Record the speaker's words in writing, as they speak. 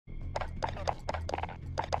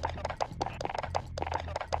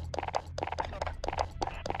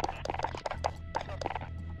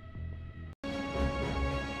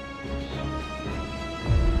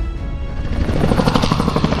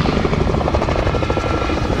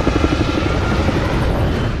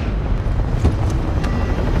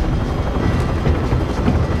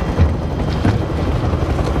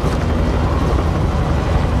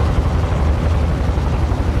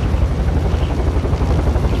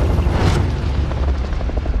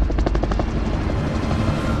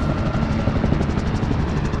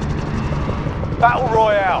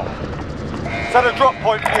Set a drop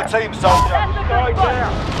point for your team, soldier.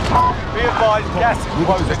 Be advised, gas is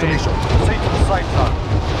closing in. Proceed to the safe zone.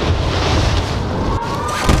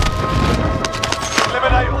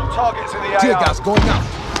 Eliminate all targets in the AR. Tear gas going out.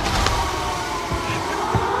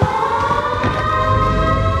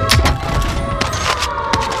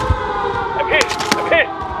 I'm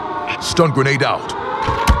hit! Stun grenade out.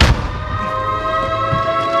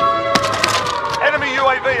 Enemy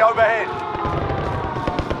UAV overhead.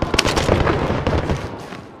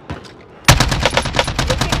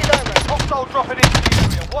 Hostile dropping into the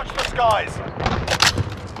area. Watch the skies.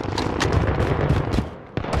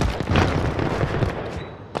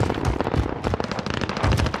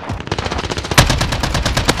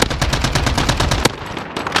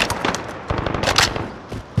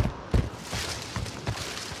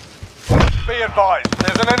 Be advised,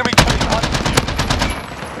 there's an enemy team hunting you.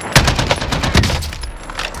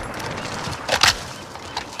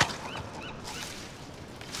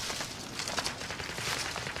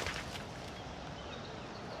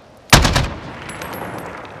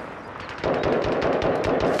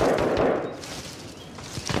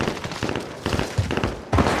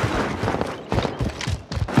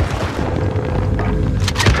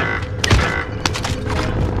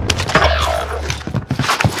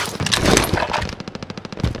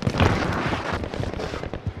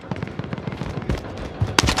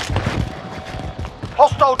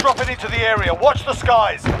 Hostile dropping into the area. Watch the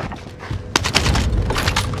skies.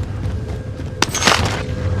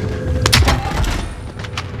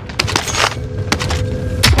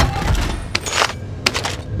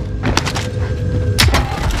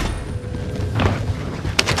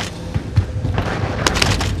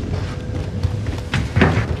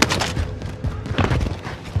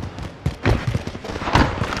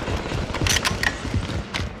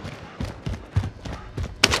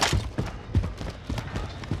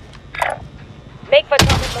 Make for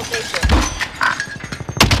target location.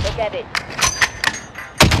 Look at it.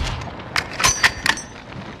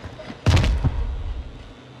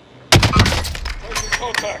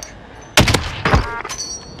 Contact.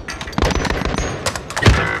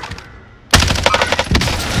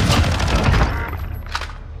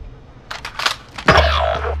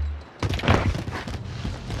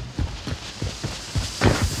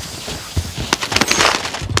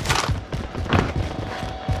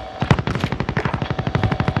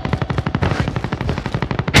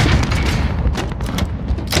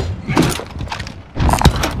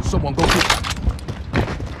 Someone go quick.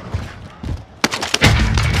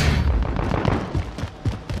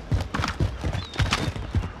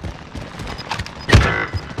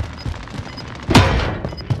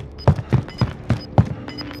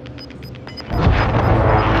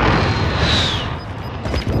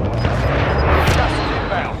 Gas is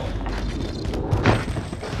inbound.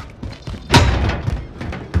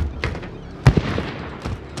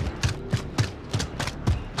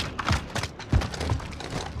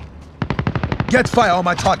 Get fire on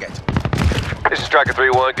my target. This is Striker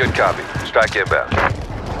 3-1, good copy. Strike inbound.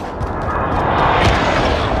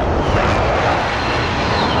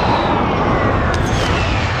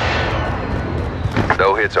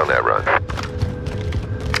 No hits on that run.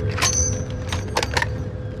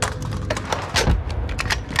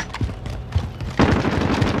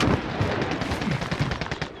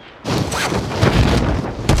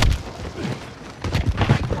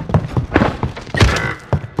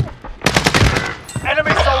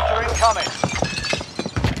 Enemy soldier incoming.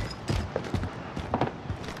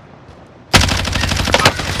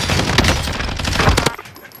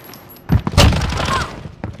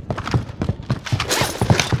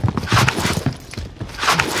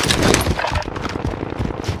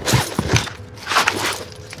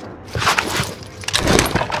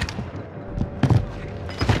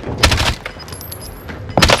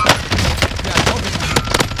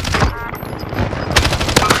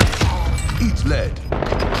 Eat lead.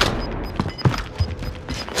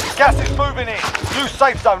 Gas is moving in. New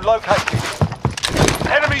safe zone located.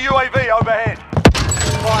 Enemy UAV overhead.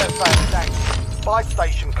 Fire sales active. Buy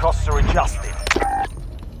station costs are adjusted.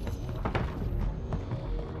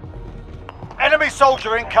 Enemy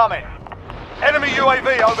soldier incoming. Enemy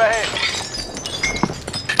UAV overhead.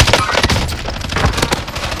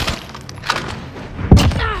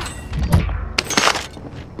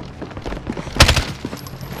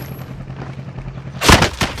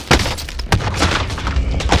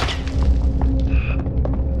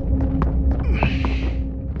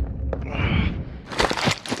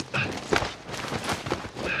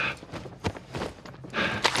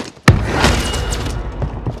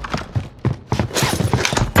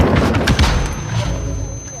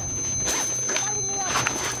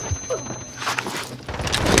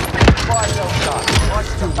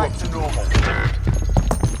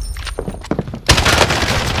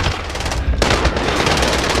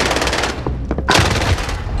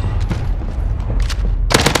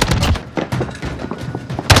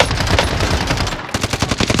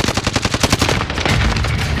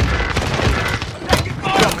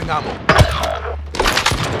 ammo.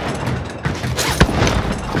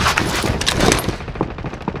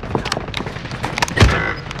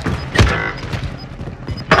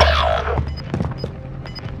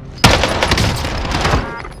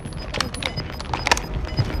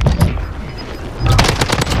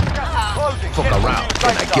 Closing. Fuck Get to the new around, safe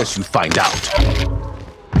and I zone. guess you find out.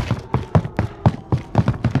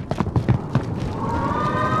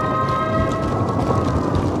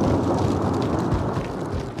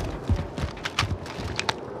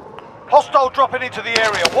 Hostile dropping into the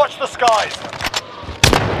area. Watch the skies.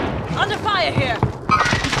 Under fire here.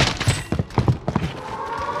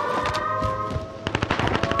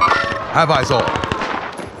 Have eyes all.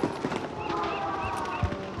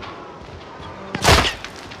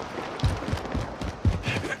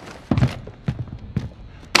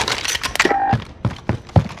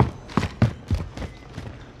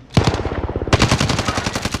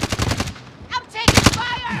 I'm taking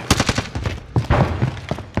fire.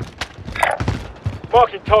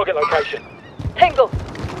 Marking target location. Tango.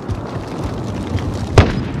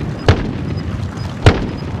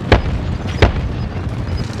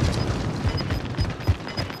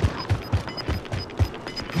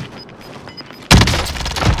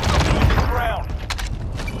 Ground.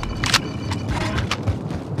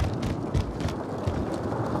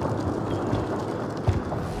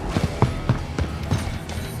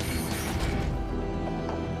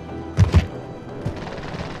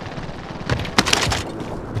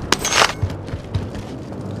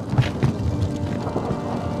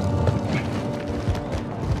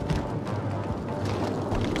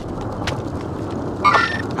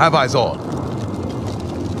 Have eyes all.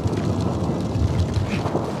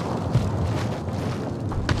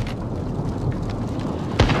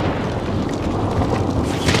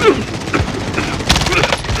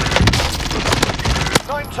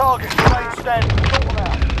 Nine targets remain standing. Sort them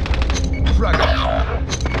out. Frag out.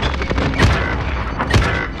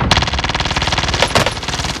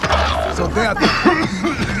 So they are...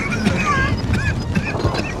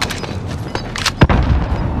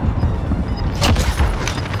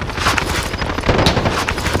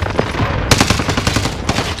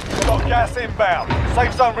 We've got gas inbound.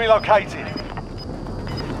 Safe zone relocated.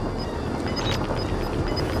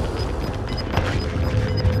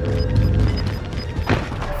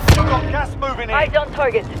 We've got gas moving in. Eyes on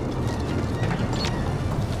target.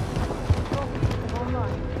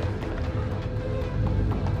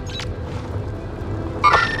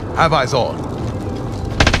 Have eyes all.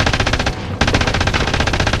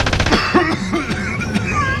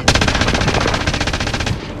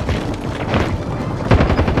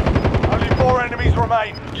 Only 4 enemies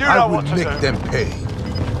remain. You I know will what to make do. them pay.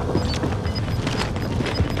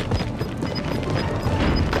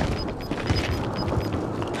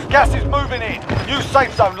 Gas is moving in. New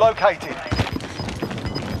safe zone located.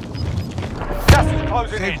 Gas is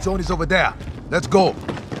closing in. Safe zone is over there. Let's go.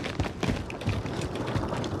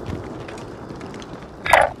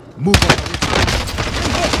 Move on.